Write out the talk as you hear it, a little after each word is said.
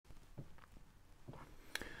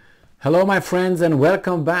Hello my friends and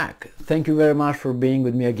welcome back. Thank you very much for being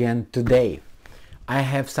with me again today. I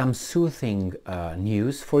have some soothing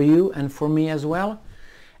news for you and for me as well.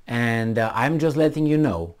 And I'm just letting you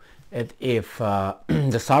know that if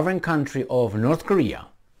the sovereign country of North Korea,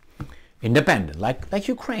 independent, like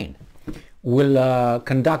Ukraine, will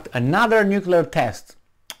conduct another nuclear test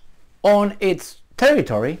on its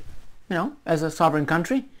territory, as a sovereign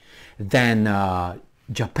country, then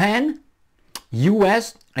Japan,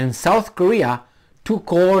 US and South Korea to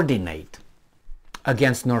coordinate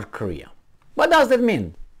against North Korea. What does that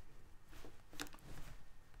mean?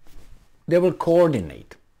 They will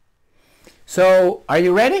coordinate. So, are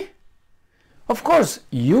you ready? Of course,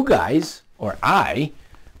 you guys, or I'm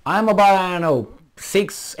about, I don't know,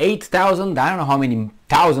 6,000, 8,000, I don't know how many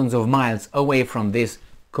thousands of miles away from this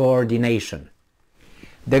coordination.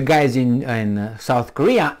 The guys in South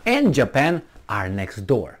Korea and Japan are next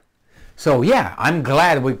door. So yeah, I'm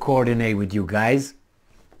glad we coordinate with you guys.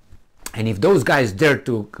 And if those guys dare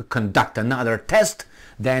to conduct another test,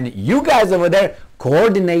 then you guys over there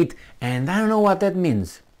coordinate, and I don't know what that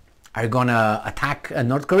means. Are you gonna attack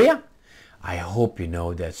North Korea? I hope you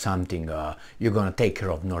know that something you're gonna take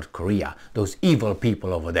care of North Korea, those evil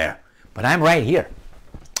people over there. But I'm right here,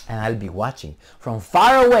 and I'll be watching from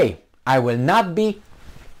far away. I will not be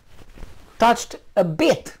touched a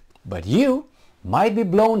bit, but you might be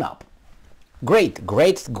blown up. Great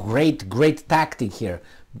tactic here.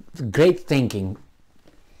 Great thinking.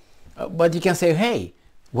 But you can say, hey,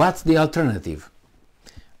 what's the alternative?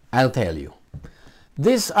 I'll tell you.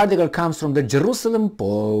 This article comes from the Jerusalem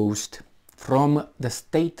Post, from the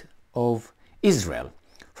state of Israel,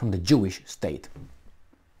 from the Jewish state.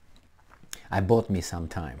 I bought me some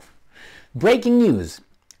time. Breaking news.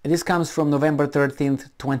 This comes from November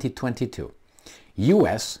 13th, 2022.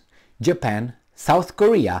 US, Japan, South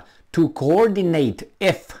Korea to coordinate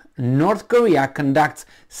if North Korea conducts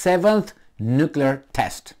 7th nuclear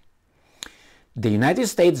test. The United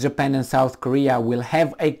States, Japan and South Korea will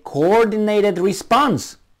have a coordinated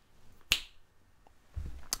response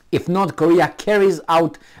if North Korea carries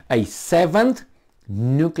out a 7th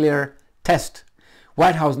nuclear test.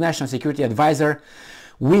 White House National Security Advisor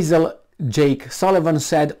Weasel Jake Sullivan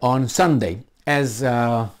said on Sunday, as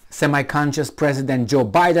semi-conscious President Joe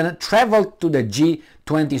Biden traveled to the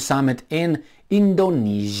G20 summit in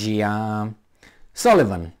Indonesia.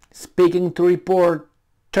 Sullivan, speaking to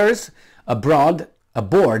reporters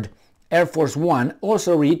aboard Air Force One,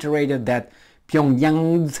 also reiterated that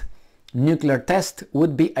Pyongyang's nuclear test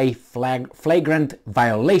would be a flagrant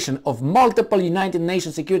violation of multiple United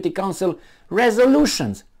Nations Security Council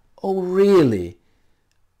resolutions. Oh, really?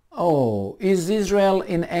 Oh, is Israel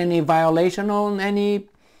in any violation on any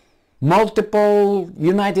multiple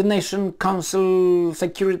United Nations Council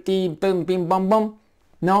security bim bim bum bum?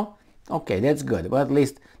 No? Okay, that's good. But at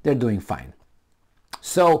least they're doing fine.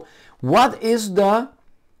 So, what is the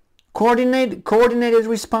coordinated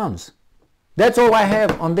response? That's all I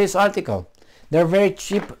have on this article. They're very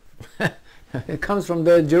cheap. It comes from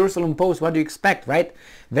the Jerusalem Post. What do you expect, right?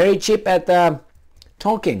 Very cheap at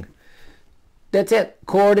talking. That's it.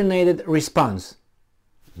 Coordinated response.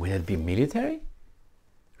 Will it be military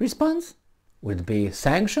response? Would it be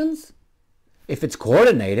sanctions? If it's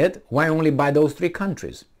coordinated, why only by those three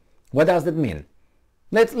countries? What does that mean?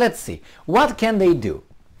 Let's see. What can they do?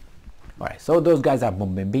 All right, so those guys are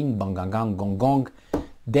bong bing bing, bong gang gang, gong gong.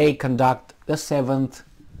 They conduct the 7th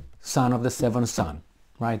son of the 7th son,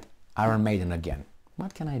 right? Iron Maiden again.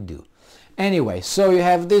 What can I do? Anyway, so you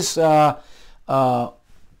have this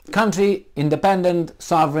country, independent,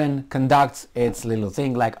 sovereign, conducts its little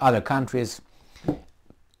thing like other countries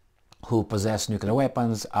who possess nuclear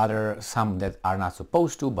weapons, some that are not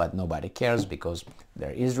supposed to, but nobody cares because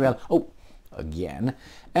they're Israel. Oh, again.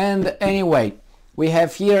 And anyway, we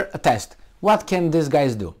have here a test. What can these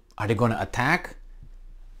guys do? Are they going to attack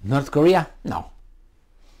North Korea? No.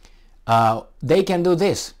 They can do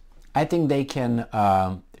this. I think they can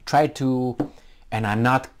try to, and I'm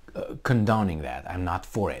not condoning that, I'm not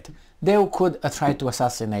for it. They could try to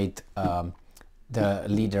assassinate the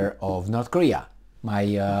leader of North Korea,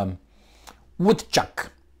 my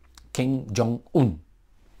woodchuck, Kim Jong-un.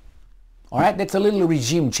 Alright, that's a little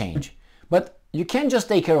regime change. But you can't just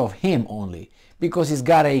take care of him only, because he's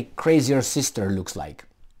got a crazier sister, looks like.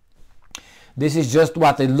 This is just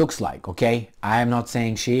what it looks like, okay? I am not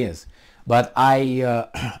saying she is. But I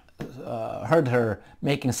heard her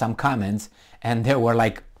making some comments, and they were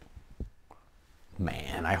like,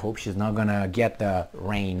 man, I hope she's not gonna get the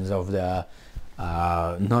reins of the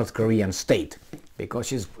North Korean state, because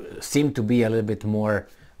she seemed to be a little bit more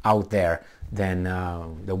out there than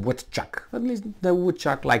the woodchuck. At least the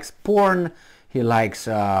woodchuck likes porn. He likes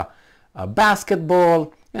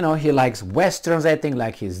basketball. You know, he likes westerns, I think,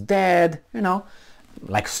 like his dad. You know,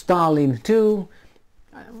 like Stalin too.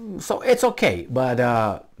 So it's okay.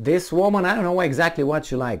 But this woman, I don't know exactly what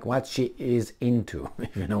she like, what she is into,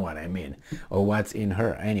 if you know what I mean, or what's in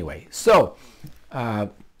her anyway. So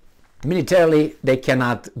militarily, they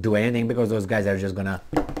cannot do anything because those guys are just gonna,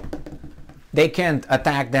 they can't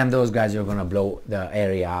attack them. Those guys are gonna blow the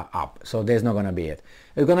area up. So there's not gonna be it.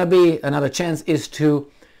 There's gonna be another chance is to,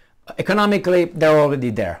 economically, they're already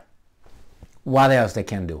there. What else they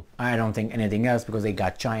can do? I don't think anything else because they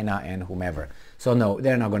got China and whomever. So no,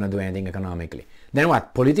 they're not gonna do anything economically. Then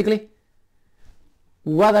what? Politically?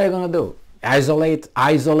 What are they gonna do?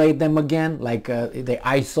 Isolate them again, like they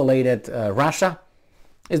isolated Russia?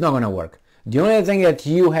 It's not gonna work. The only thing that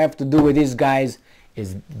you have to do with these guys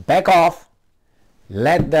is back off,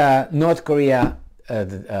 let the North Korea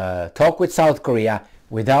talk with South Korea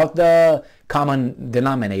without the common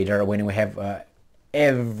denominator when we have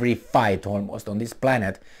every fight almost on this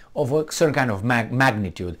planet of a certain kind of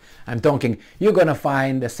magnitude. I'm talking, you're gonna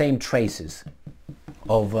find the same traces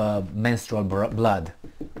of menstrual blood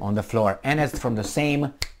on the floor, and it's from the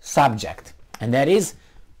same subject, and that is,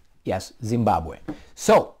 yes, Zimbabwe.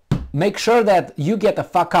 So make sure that you get the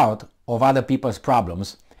fuck out of other people's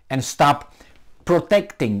problems and stop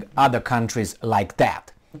protecting other countries like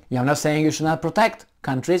that. I'm not saying you should not protect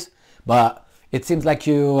countries, but it seems like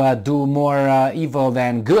you do more evil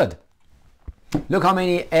than good. Look how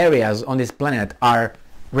many areas on this planet are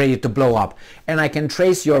ready to blow up, and I can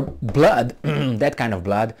trace your blood, that kind of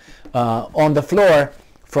blood, on the floor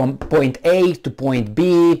from point A to point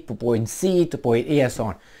B to point C to point E and so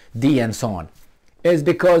on, D and so on. It's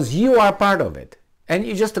because you are part of it, and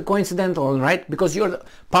it's just a coincidental, right? Because you're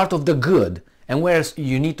part of the good, and whereas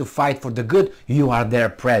you need to fight for the good, you are there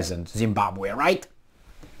present, Zimbabwe, right?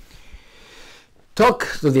 Talk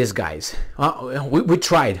to these guys. We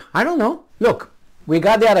tried. I don't know. Look, we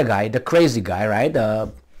got the other guy, the crazy guy,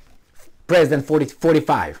 right? President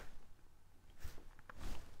 45.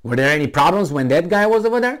 Were there any problems when that guy was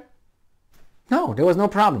over there? No, there was no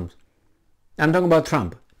problems. I'm talking about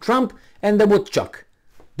Trump. Trump and the woodchuck.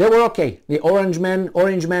 They were okay. The orange man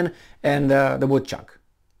and the woodchuck.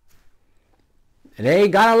 They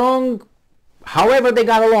got along however they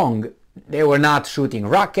got along. They were not shooting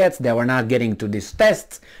rockets, they were not getting to these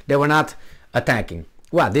tests, they were not attacking.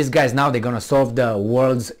 What, these guys now they're gonna solve the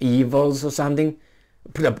world's evils or something?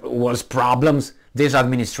 The world's problems? This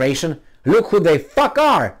administration? Look who they fuck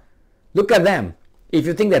are! Look at them. If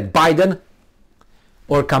you think that Biden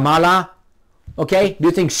or Kamala, okay, do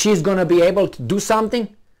you think she's gonna be able to do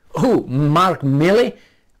something? Who? Mark Milley?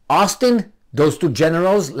 Austin? Those two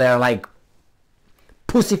generals, they're like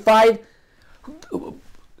pussified?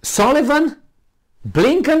 Sullivan?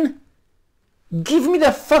 Blinken? Give me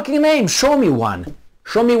the fucking name. Show me one.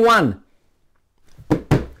 Show me one.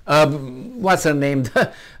 What's her name?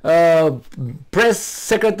 Press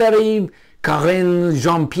Secretary Karine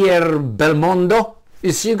Jean-Pierre Belmondo.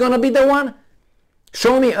 Is she gonna be the one?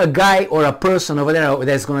 Show me a guy or a person over there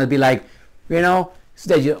that's gonna be like, you know,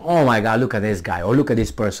 oh my god, look at this guy, or look at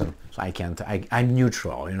this person. So I'm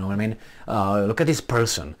neutral, you know what I mean? Look at this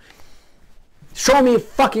person. Show me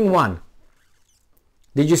fucking one.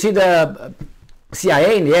 Did you see the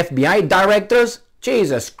CIA and the FBI directors?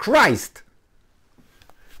 Jesus Christ.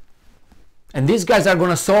 And these guys are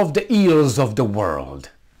gonna solve the ills of the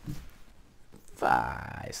world.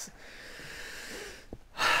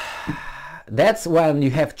 That's when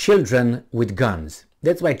you have children with guns.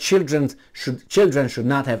 That's why children should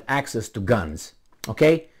not have access to guns.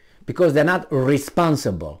 Okay? Because they're not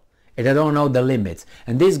responsible. And they don't know the limits.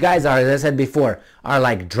 And these guys are, as I said before, are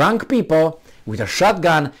like drunk people with a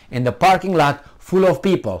shotgun in the parking lot full of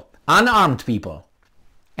people, unarmed people.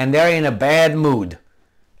 And they're in a bad mood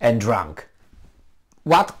and drunk.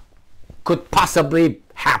 What could possibly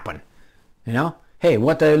happen? You know? Hey,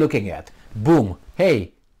 what are you looking at? Boom.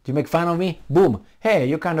 Hey, do you make fun of me? Boom. Hey,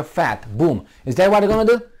 you're kind of fat. Boom. Is that what they're gonna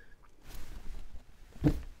do?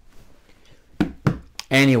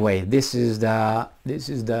 Anyway, this is the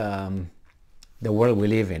world we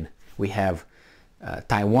live in. We have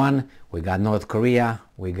Taiwan, we got North Korea,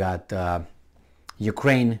 we got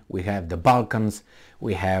Ukraine, we have the Balkans,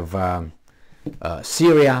 we have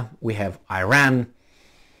Syria, we have Iran.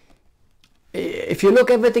 If you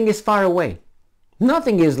look, everything is far away.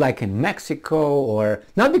 Nothing is like in Mexico, or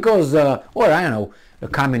not because, or I don't know,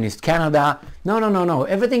 communist Canada. No.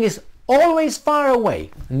 Everything is always far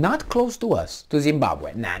away, not close to us, to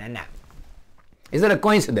Zimbabwe. Nah. Is that a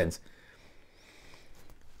coincidence?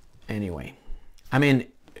 Anyway. I mean,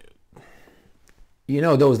 you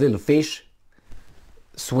know those little fish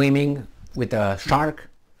swimming with a shark?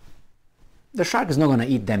 The shark is not going to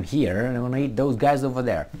eat them here. They're going to eat those guys over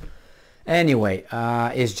there. Anyway,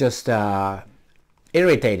 it's just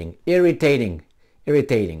irritating.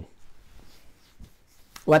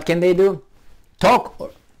 What can they do?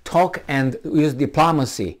 Talk and use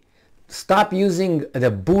diplomacy. Stop using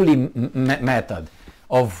the bully method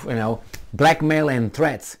of, you know, blackmail and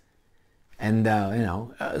threats. And, you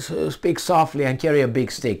know, speak softly and carry a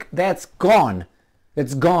big stick. That's gone.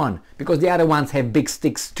 That's gone. Because the other ones have big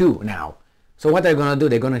sticks too now. So what they're going to do,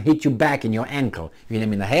 they're going to hit you back in your ankle. You hit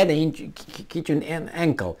them in the head, and hit you in the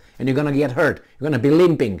ankle. And you're going to get hurt. You're going to be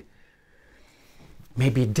limping.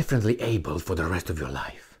 Maybe differently abled for the rest of your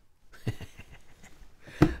life.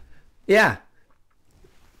 Yeah.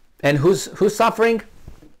 And who's suffering?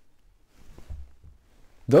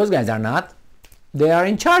 Those guys are not. They are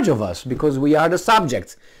in charge of us because we are the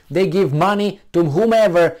subjects. They give money to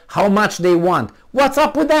whomever, how much they want. What's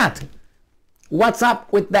up with that? What's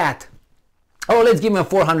up with that? Oh, let's give him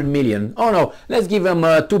 400 million. Oh no, let's give him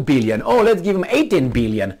 2 billion. Oh, let's give him 18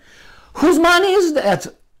 billion. Whose money is that?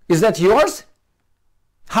 Is that yours?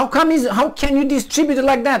 How can you distribute it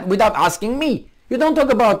like that without asking me? You don't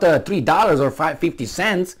talk about $3 or 50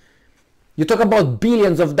 cents. You talk about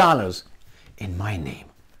billions of dollars in my name.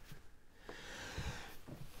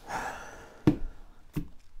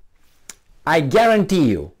 I guarantee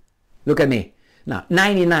you, look at me, now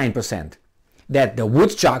 99% that the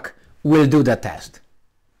woodchuck will do the test.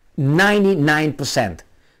 99%.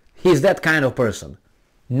 He's that kind of person.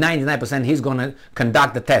 99% he's going to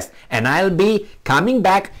conduct the test. And I'll be coming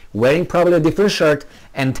back wearing probably a different shirt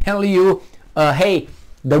and tell you, hey,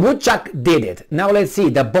 the woodchuck did it. Now let's see,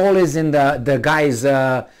 the ball is in the guy's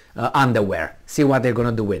underwear. See what they're going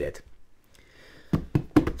to do with it.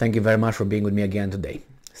 Thank you very much for being with me again today.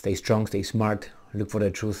 Stay strong, stay smart, look for the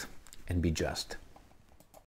truth, and be just.